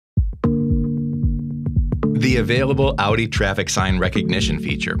The available Audi traffic sign recognition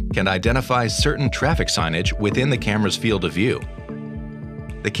feature can identify certain traffic signage within the camera's field of view.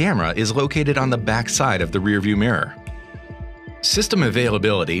 The camera is located on the back side of the rearview mirror. System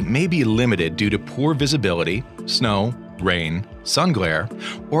availability may be limited due to poor visibility, snow, rain, sun glare,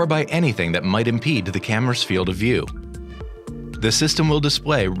 or by anything that might impede the camera's field of view. The system will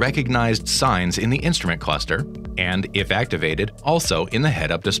display recognized signs in the instrument cluster and, if activated, also in the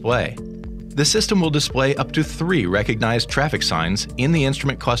head-up display. The system will display up to 3 recognized traffic signs in the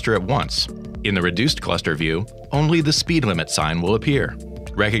instrument cluster at once. In the reduced cluster view, only the speed limit sign will appear.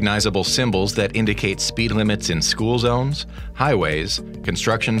 Recognizable symbols that indicate speed limits in school zones, highways,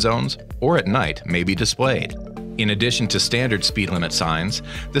 construction zones, or at night may be displayed. In addition to standard speed limit signs,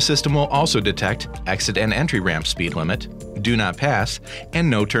 the system will also detect exit and entry ramp speed limit, do not pass, and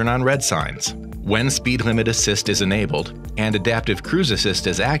no turn on red signs. When speed limit assist is enabled and adaptive cruise assist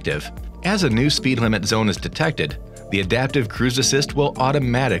is active, as a new speed limit zone is detected, the adaptive cruise assist will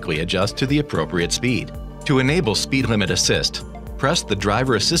automatically adjust to the appropriate speed. To enable speed limit assist, press the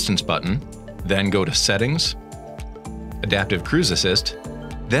driver assistance button, then go to Settings, Adaptive Cruise Assist,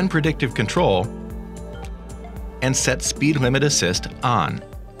 then Predictive Control, and set Speed Limit Assist on.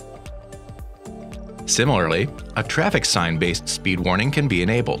 Similarly, a traffic sign-based speed warning can be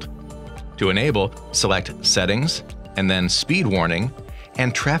enabled. To enable, select Settings, and then Speed Warning,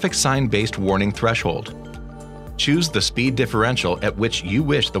 and Traffic Sign-based Warning Threshold. Choose the speed differential at which you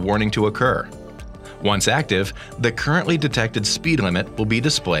wish the warning to occur. Once active, the currently detected speed limit will be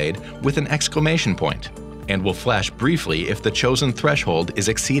displayed with an exclamation point and will flash briefly if the chosen threshold is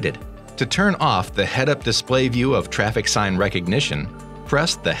exceeded. To turn off the head-up display view of traffic sign recognition,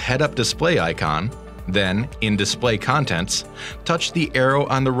 press the head-up display icon, then, in Display Contents, touch the arrow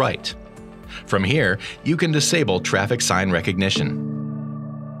on the right. From here, you can disable traffic sign recognition.